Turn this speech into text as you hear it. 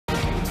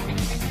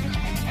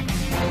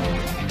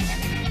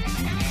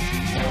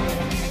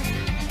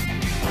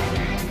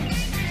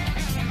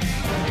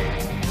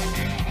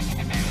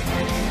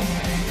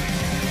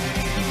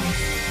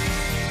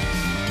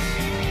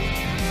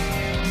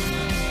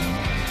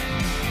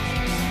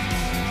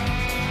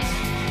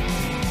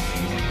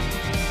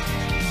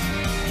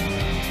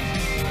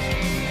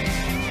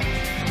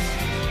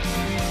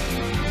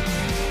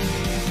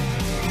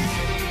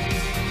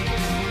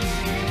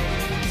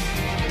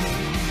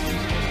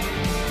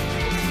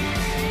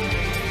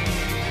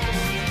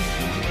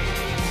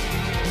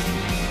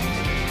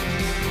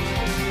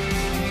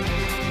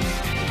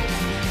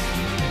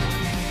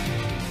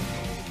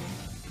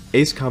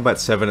Ace Combat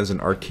 7 is an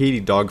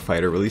arcadey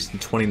dogfighter released in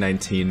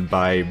 2019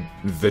 by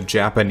the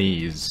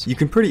Japanese. You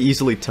can pretty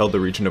easily tell the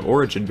region of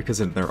origin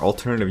because in their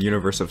alternative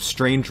universe of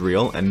Strange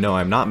Reel, and no,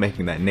 I'm not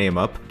making that name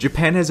up,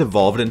 Japan has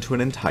evolved into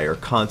an entire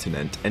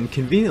continent, and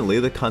conveniently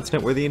the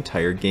continent where the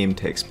entire game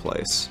takes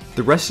place.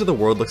 The rest of the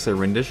world looks like a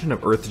rendition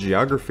of Earth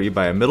geography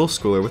by a middle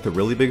schooler with a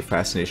really big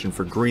fascination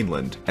for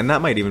Greenland, and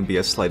that might even be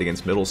a slight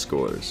against middle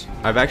schoolers.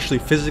 I've actually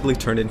physically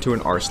turned into an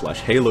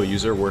r/Halo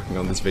user working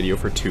on this video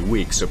for 2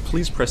 weeks, so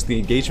please press the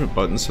engagement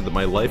button so that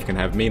my life can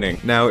have meaning.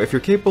 Now, if you're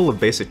capable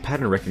of basic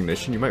pattern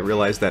recognition, you might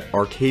realize that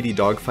arcadey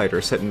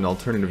dogfighter set in an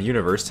alternative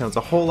universe sounds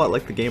a whole lot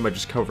like the game I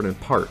just covered in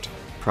part,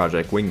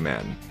 Project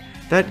Wingman.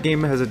 That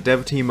game has a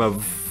dev team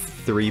of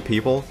 3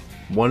 people,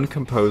 1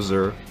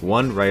 composer,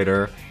 1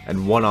 writer,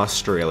 and 1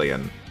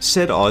 Australian.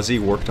 Said Aussie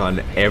worked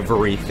on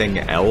everything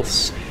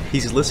else.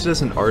 He's listed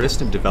as an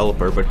artist and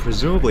developer, but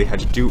presumably had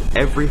to do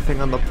everything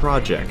on the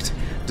project,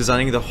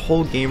 designing the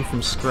whole game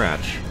from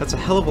scratch. That's a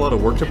hell of a lot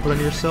of work to put on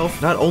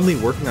yourself, not only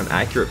working on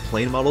accurate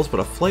plane models, but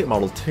a flight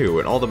model too,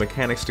 and all the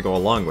mechanics to go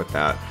along with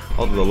that.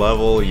 All the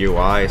level,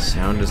 UI,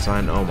 sound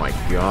design, oh my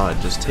god,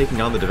 just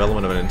taking on the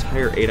development of an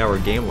entire 8-hour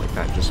game like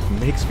that just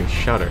makes me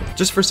shudder.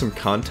 Just for some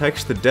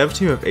context, the dev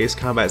team of Ace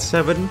Combat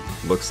 7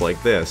 looks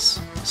like this.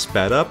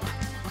 Sped up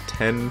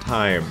 10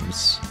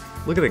 times.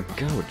 Look at it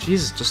go,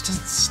 Jesus, just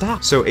doesn't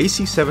stop. So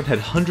AC7 had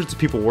hundreds of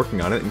people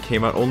working on it and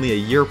came out only a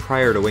year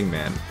prior to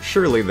Wingman.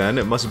 Surely then,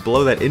 it must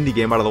blow that indie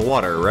game out of the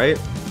water, right?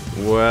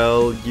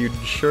 Well, you'd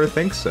sure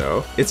think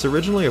so. It's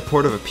originally a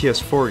port of a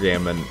PS4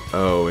 game and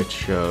oh, it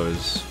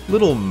shows.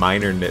 Little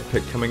minor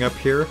nitpick coming up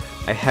here.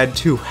 I had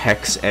to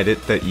hex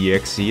edit the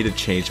EXE to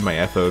change my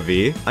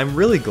FOV. I'm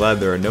really glad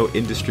there are no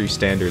industry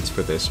standards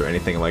for this or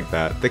anything like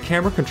that. The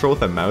camera control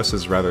with a mouse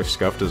is rather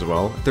scuffed as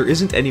well. There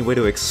isn't any way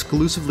to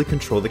exclusively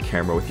control the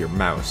camera with your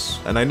mouse.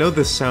 And I know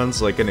this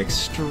sounds like an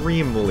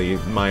extremely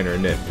minor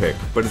nitpick,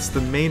 but it's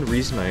the main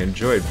reason I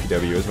enjoyed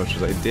PW as much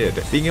as I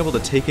did. Being able to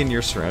take in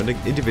your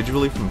surroundings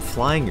individually from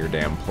flying your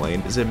damn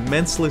plane is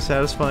immensely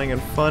satisfying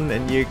and fun,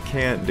 and you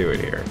can't do it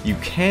here. You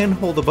can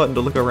hold the button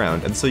to look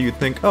around, and so you'd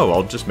think, oh,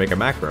 I'll just make a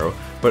macro.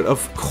 But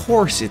of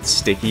course it's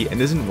sticky and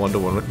isn't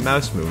one-to-one with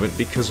mouse movement,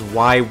 because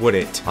why would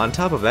it? On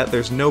top of that,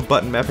 there's no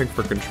button mapping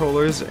for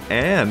controllers,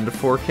 and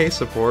 4K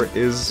support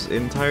is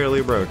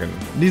entirely broken.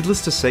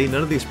 Needless to say,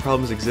 none of these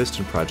problems exist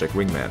in Project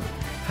Wingman.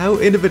 How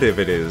innovative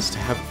it is to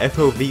have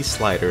FOV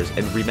sliders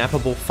and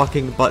remappable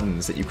fucking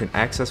buttons that you can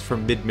access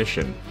from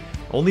mid-mission.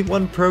 Only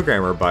one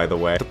programmer, by the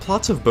way. The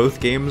plots of both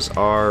games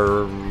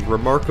are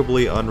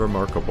remarkably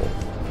unremarkable.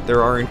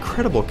 There are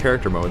incredible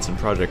character moments in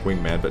Project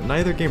Wingman, but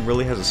neither game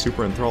really has a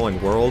super enthralling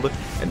world,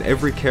 and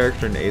every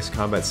character in Ace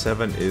Combat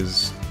 7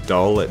 is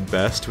dull at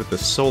best, with the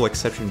sole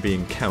exception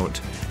being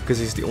Count, because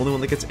he's the only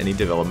one that gets any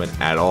development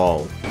at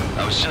all.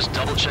 I was just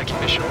double-checking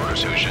mission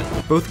orders,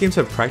 Hushin. Both games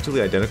have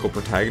practically identical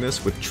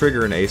protagonists, with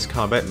Trigger in Ace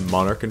Combat and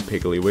Monarch and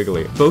Piggly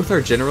Wiggly. Both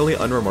are generally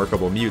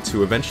unremarkable mutes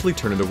who eventually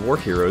turn into war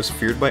heroes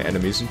feared by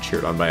enemies and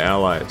cheered on by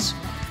allies.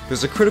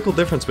 There's a critical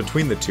difference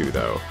between the two,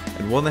 though,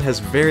 and one that has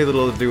very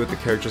little to do with the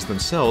characters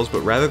themselves,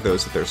 but rather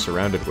those that they're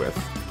surrounded with.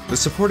 The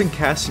supporting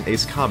cast in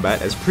Ace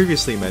Combat, as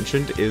previously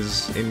mentioned,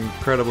 is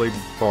incredibly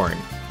boring.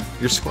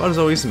 Your squad is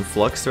always in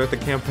flux throughout the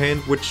campaign,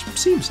 which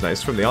seems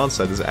nice from the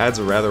onset as it adds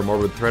a rather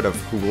morbid threat of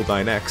who will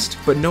die next,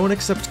 but no one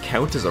except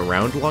Count is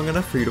around long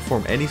enough for you to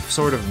form any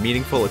sort of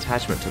meaningful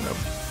attachment to them.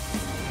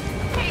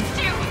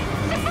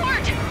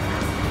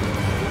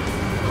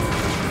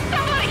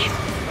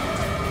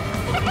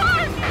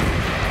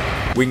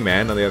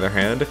 Wingman, on the other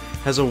hand,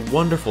 has a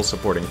wonderful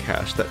supporting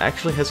cast that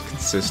actually has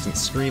consistent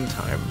screen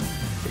time.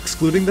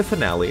 Excluding the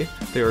finale,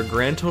 there are a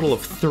grand total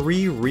of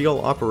 3 real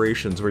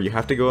operations where you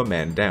have to go a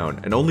man down,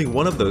 and only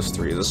one of those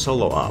 3 is a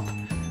solo op.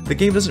 The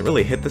game doesn't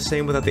really hit the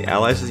same without the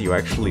allies that you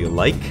actually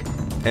like,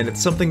 and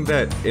it's something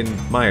that, in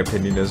my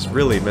opinion, is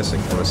really missing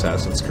from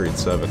Assassin's Creed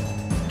 7.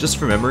 Just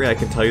from memory, I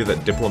can tell you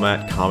that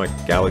Diplomat, Comic,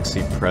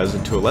 Galaxy, Prez,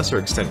 and to a lesser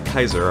extent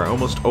Kaiser are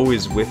almost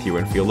always with you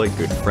and feel like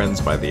good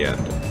friends by the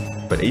end.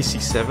 But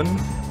AC7?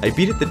 I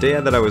beat it the day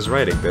that I was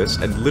writing this,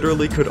 and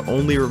literally could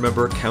only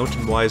remember Count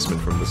and Wiseman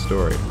from the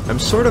story. I'm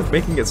sort of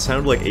making it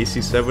sound like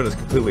AC7 is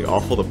completely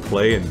awful to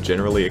play and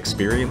generally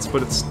experience,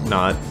 but it's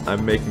not.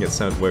 I'm making it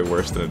sound way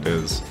worse than it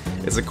is.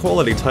 It's a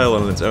quality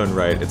title in its own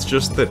right, it's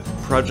just that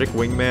Project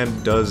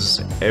Wingman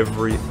does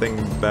everything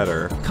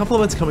better.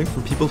 Compliments coming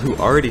from people who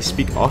already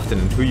speak often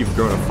and who you've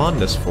grown a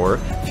fondness for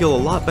feel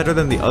a lot better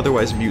than the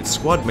otherwise mute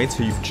squad mates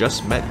who you've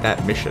just met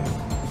that mission.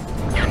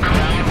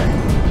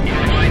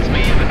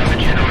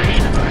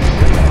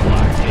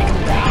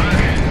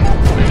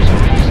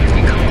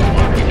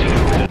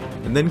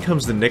 And then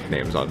comes the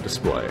nicknames on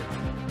display.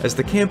 As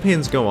the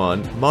campaigns go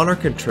on,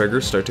 Monarch and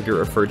Trigger start to get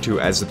referred to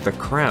as the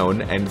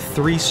Crown and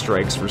 3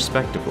 Strikes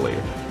respectively.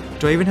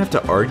 Do I even have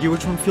to argue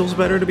which one feels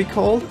better to be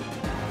called?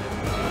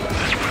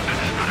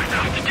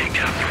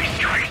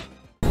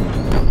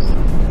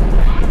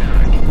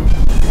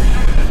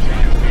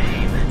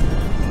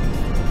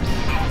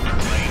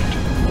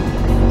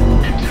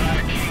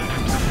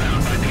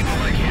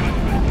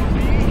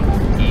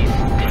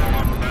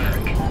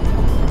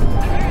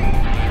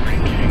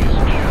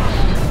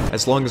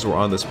 as long as we're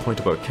on this point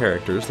about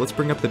characters, let's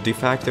bring up the de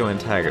facto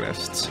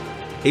antagonists.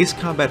 Ace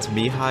Combat's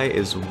Mihai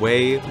is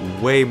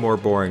way more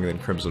boring than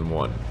Crimson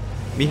 1.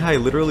 Mihai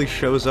literally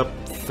shows up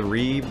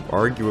 3,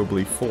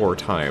 arguably 4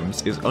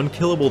 times, is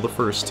unkillable the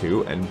first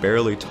 2, and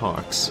barely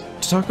talks.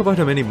 To talk about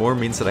him anymore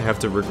means that I have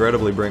to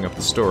regrettably bring up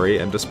the story,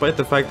 and despite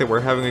the fact that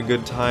we're having a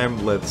good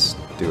time, let's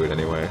do it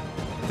anyway.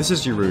 This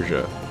is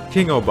Eurasia.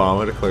 King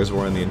Obama declares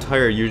war on the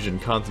entire Eurasian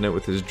continent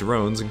with his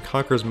drones and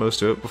conquers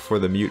most of it before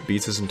the mute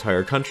beats his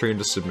entire country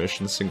into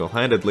submission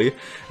single-handedly,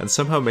 and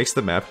somehow makes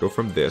the map go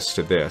from this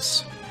to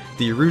this.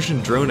 The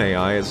Eurasian drone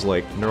AI is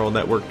like neural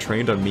network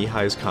trained on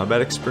Mihai's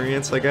combat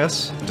experience, I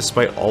guess,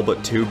 despite all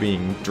but 2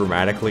 being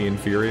dramatically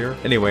inferior.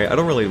 Anyway, I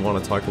don't really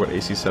want to talk about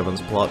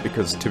AC7's plot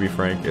because, to be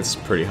frank, it's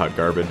pretty hot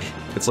garbage.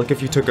 It's like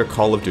if you took a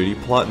Call of Duty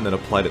plot and then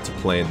applied it to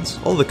Planes.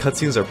 All the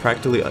cutscenes are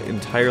practically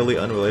entirely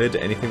unrelated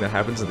to anything that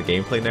happens in the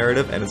gameplay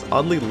narrative, and it's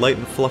oddly light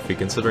and fluffy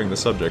considering the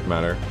subject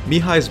matter.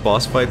 Mihai's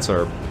boss fights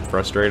are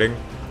frustrating.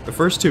 The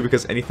first 2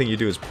 because anything you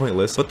do is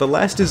pointless, but the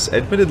last is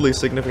admittedly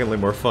significantly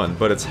more fun,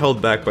 but it's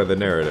held back by the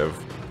narrative.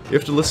 You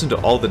have to listen to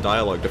all the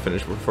dialogue to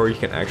finish before you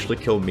can actually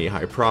kill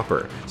Mihai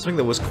proper, something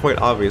that was quite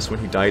obvious when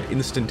he died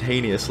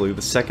instantaneously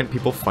the second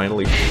people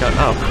finally shut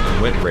up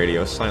and went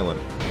radio silent.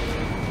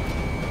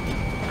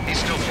 He's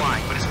still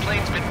flying, but his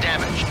plane's been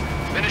damaged.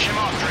 Finish him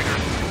off, Trigger.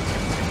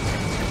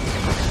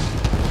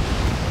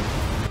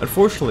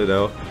 Unfortunately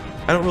though,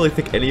 I don't really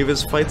think any of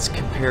his fights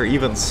compare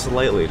even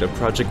slightly to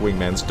Project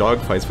Wingman's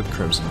dogfights with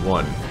Crimson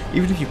 1,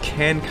 even if you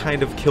can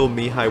kind of kill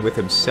Mihai with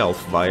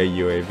himself via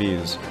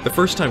UAVs. The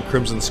first time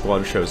Crimson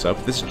Squad shows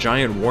up, this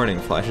giant warning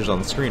flashes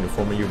on screen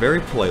informing you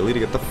very politely to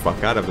get the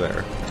fuck out of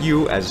there.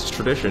 You, as is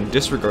tradition,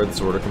 disregard this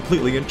order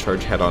completely and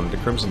charge head-on into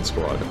Crimson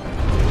Squad.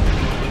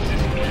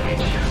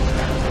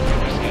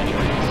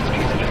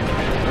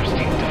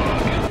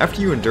 After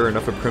you endure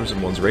enough of Crimson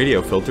 1's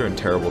radio filter and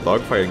terrible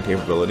dogfighting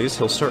capabilities,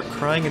 he'll start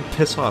crying and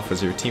piss off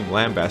as your team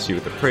lambasts you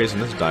with the praise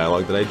in this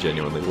dialogue that I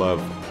genuinely love.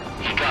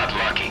 He got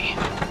lucky.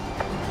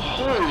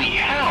 Holy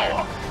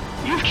hell!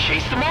 You've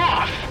chased them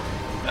off!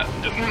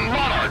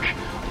 Monarch!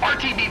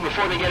 RTB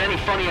before they get any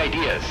funny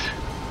ideas.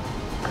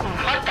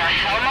 What the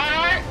hell,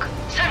 Monarch?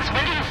 Since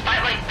when do you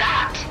fight like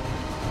that?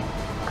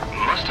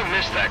 Must have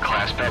missed that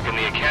class back in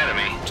the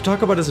academy. To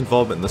talk about his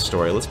involvement in the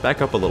story, let's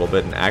back up a little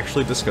bit and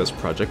actually discuss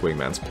Project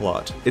Wingman's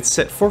plot. It's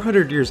set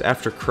 400 years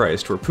after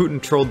Christ, where Putin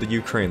trolled the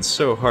Ukraine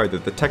so hard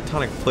that the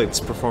tectonic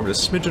plates performed a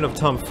smidgen of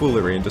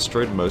tomfoolery and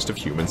destroyed most of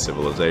human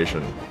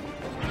civilization.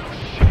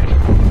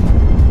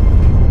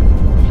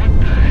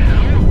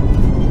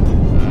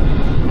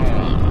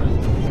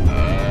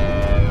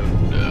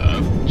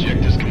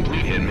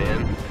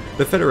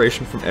 The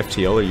Federation from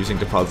FTL are using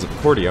deposits of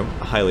cordium,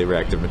 a highly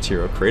reactive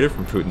material created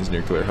from Putin's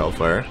nuclear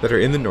hellfire, that are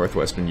in the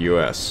northwestern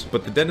US.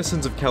 But the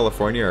denizens of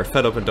California are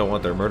fed up and don't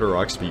want their murder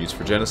rocks to be used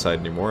for genocide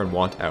anymore and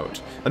want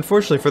out.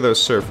 Unfortunately for those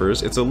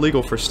surfers, it's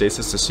illegal for states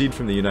to secede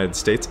from the United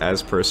States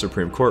as per a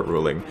Supreme Court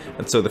ruling,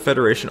 and so the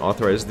Federation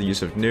authorizes the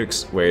use of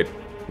nukes.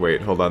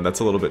 Wait, hold on, that's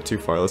a little bit too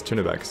far, let's turn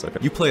it back a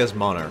second. You play as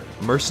Monarch,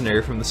 a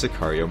mercenary from the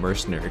Sicario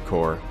Mercenary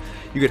Corps.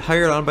 You get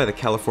hired on by the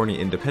California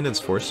Independence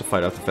Force to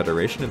fight off the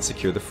Federation and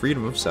secure the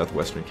freedom of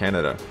southwestern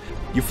Canada.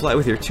 You fly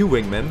with your 2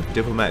 wingmen,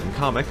 Diplomat and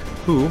Comic,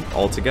 who,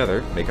 all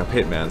together, make up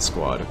Hitman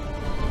Squad.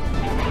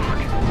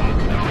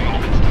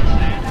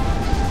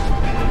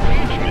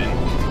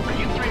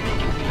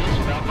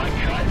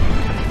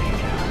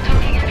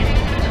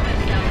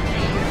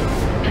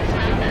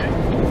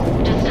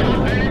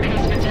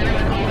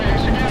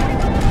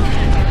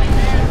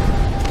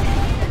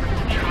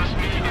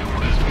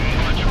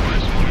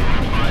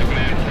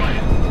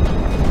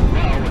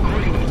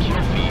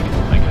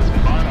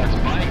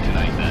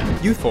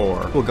 You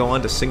 4 will go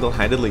on to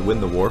single-handedly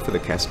win the war for the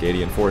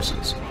Cascadian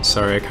forces.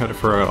 Sorry, I kind of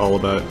forgot all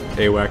about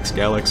AWACS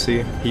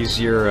Galaxy. He's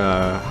your,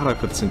 how do I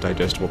put this in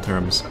digestible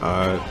terms?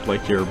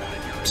 Like your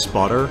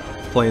spotter?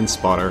 Plane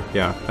spotter,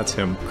 yeah, that's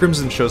him.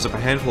 Crimson shows up a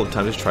handful of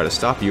times to try to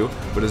stop you,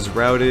 but is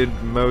routed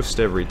most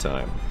every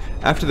time.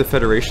 After the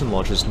Federation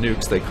launches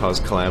nukes, they cause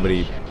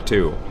calamity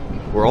too,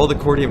 where all the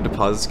cordium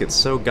deposits get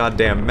so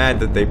goddamn mad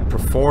that they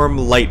perform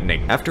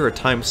lightning. After a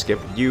time skip,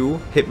 you,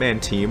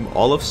 Hitman Team,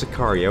 all of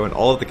Sicario, and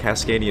all of the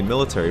Cascadian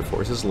military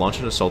forces launch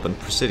an assault on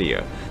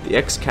Presidia, the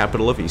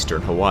ex-capital of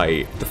eastern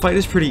Hawaii. The fight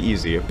is pretty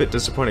easy, a bit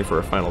disappointing for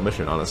a final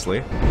mission,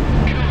 honestly.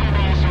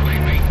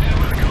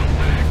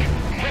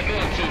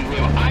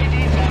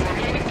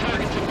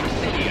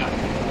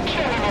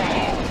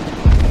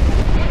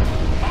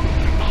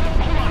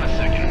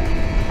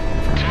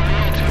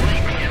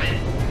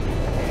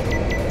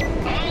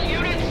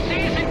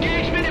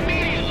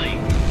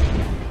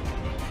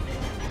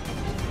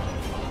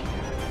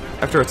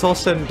 After it's all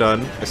said and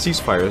done, a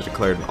ceasefire is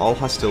declared and all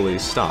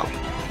hostilities stop.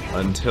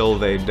 Until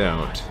they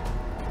don't.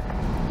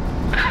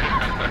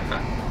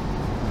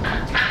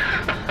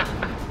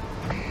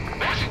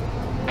 What?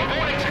 The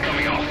warnings are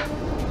coming off.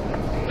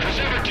 Who's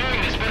ever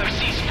doing this better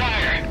cease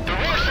fire. The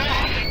war's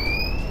off!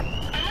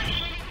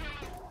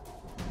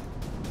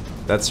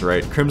 That's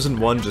right, Crimson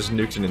 1 just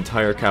nuked an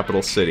entire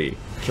capital city.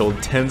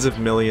 killed tens of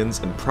millions,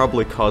 and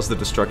probably caused the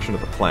destruction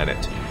of the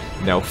planet.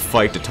 Now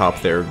fight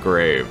atop their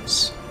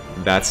graves.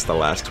 That's the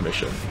last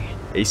mission.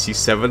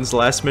 AC-7's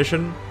last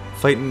mission?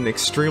 Fight in an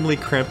extremely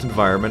cramped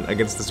environment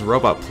against this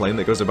robot plane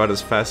that goes about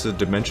as fast as a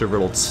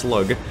dementia-riddled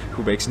slug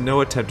who makes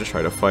no attempt to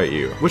try to fight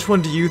you. Which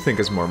one do you think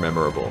is more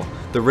memorable?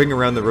 The ring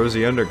around the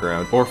rosy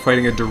underground, or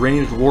fighting a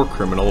deranged war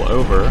criminal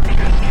over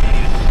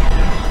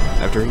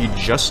after he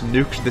just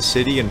nuked the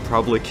city and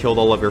probably killed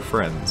all of your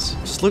friends?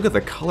 Just look at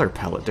the color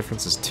palette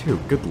differences too,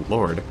 good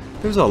lord.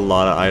 There's a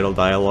lot of idle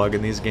dialogue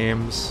in these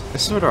games. I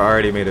sorta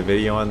already made a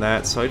video on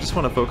that, so I just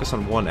want to focus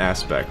on one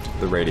aspect,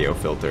 the radio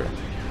filter.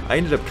 I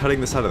ended up cutting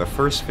this out of the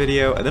first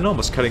video, and then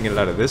almost cutting it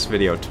out of this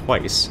video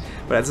twice,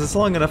 but as it's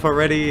long enough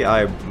already,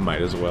 I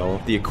might as well.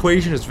 The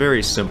equation is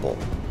very simple.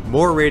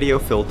 More radio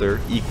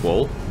filter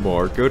equal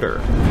more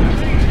gooder.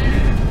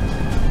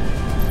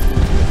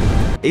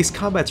 Ace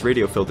Combat's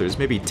radio filter is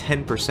maybe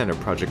 10% of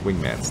Project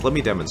Wingman's. Let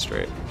me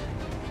demonstrate.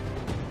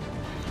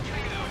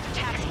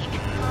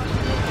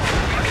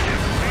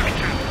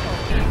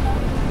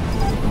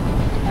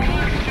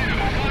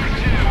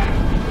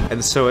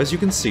 And so, as you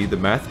can see, the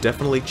math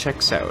definitely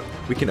checks out.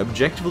 We can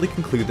objectively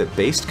conclude that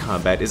based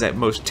combat is at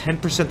most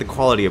 10% the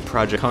quality of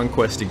Project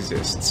Conquest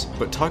exists.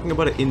 But talking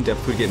about it in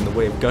depth would get in the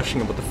way of gushing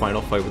about the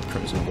final fight with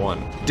Crimson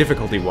 1.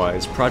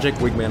 Difficulty-wise, Project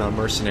Wingman on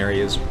Mercenary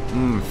is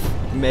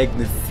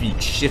magnifique,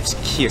 chef's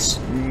kiss.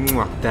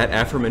 That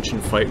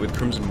aforementioned fight with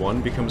Crimson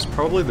 1 becomes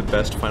probably the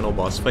best final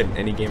boss fight in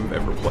any game I've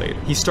ever played.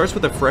 He starts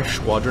with a fresh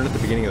squadron at the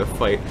beginning of the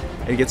fight,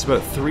 and gets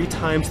about 3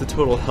 times the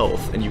total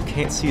health, and you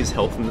can't see his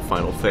health in the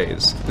final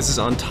phase. This is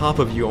on top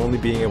of you only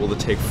being able to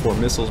take 4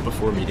 missiles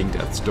before meeting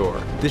death's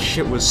door. This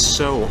shit was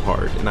so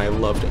hard, and I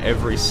loved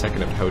every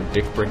second of how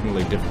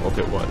dick-breakingly difficult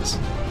it was.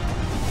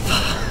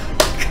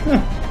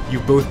 You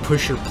both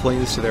push your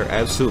planes to their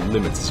absolute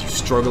limits as you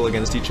struggle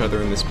against each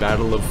other in this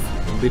battle of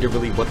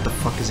literally what the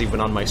fuck is even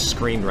on my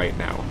screen right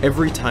now.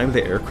 Every time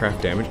the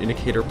aircraft damage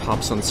indicator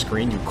pops on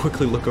screen, you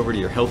quickly look over to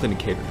your health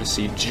indicator to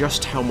see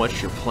just how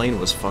much your plane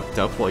was fucked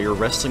up while you're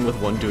wrestling with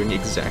one doing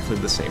exactly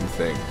the same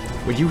thing.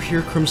 When you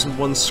hear Crimson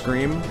 1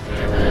 scream,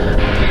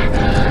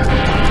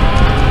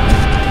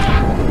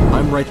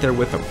 I'm right there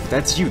with him.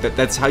 That's you.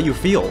 That's how you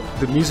feel.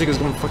 The music is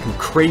going fucking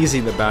crazy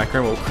in the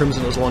background while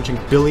Crimson is launching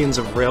billions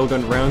of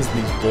railgun rounds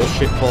and these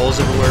bullshit balls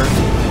everywhere.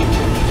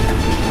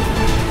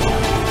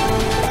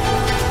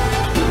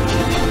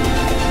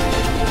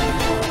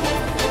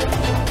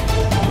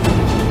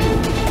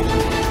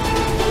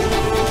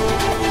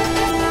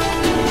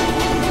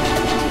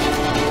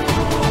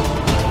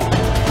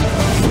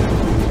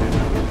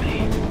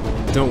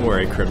 Don't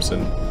worry,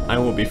 Crimson. I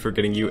won't be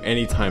forgetting you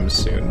anytime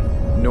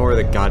soon, nor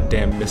the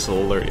goddamn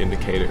missile alert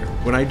indicator.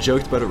 When I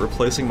joked about it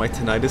replacing my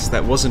tinnitus,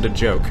 that wasn't a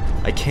joke.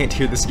 I can't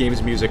hear this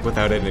game's music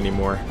without it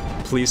anymore.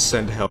 Please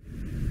send help.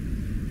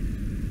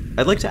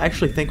 I'd like to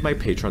actually thank my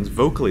patrons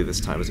vocally this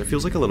time, as it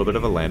feels like a little bit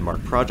of a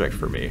landmark project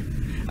for me.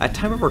 At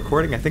time of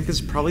recording, I think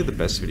this is probably the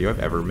best video I've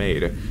ever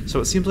made,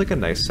 so it seems like a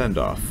nice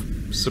send-off.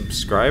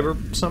 Subscribe or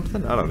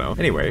something? I don't know.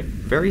 Anyway,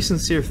 very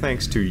sincere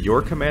thanks to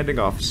your commanding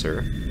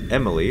officer,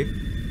 Emily,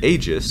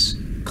 Aegis,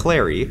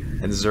 Clary,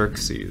 and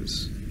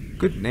Xerxes.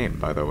 Good name,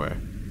 by the way.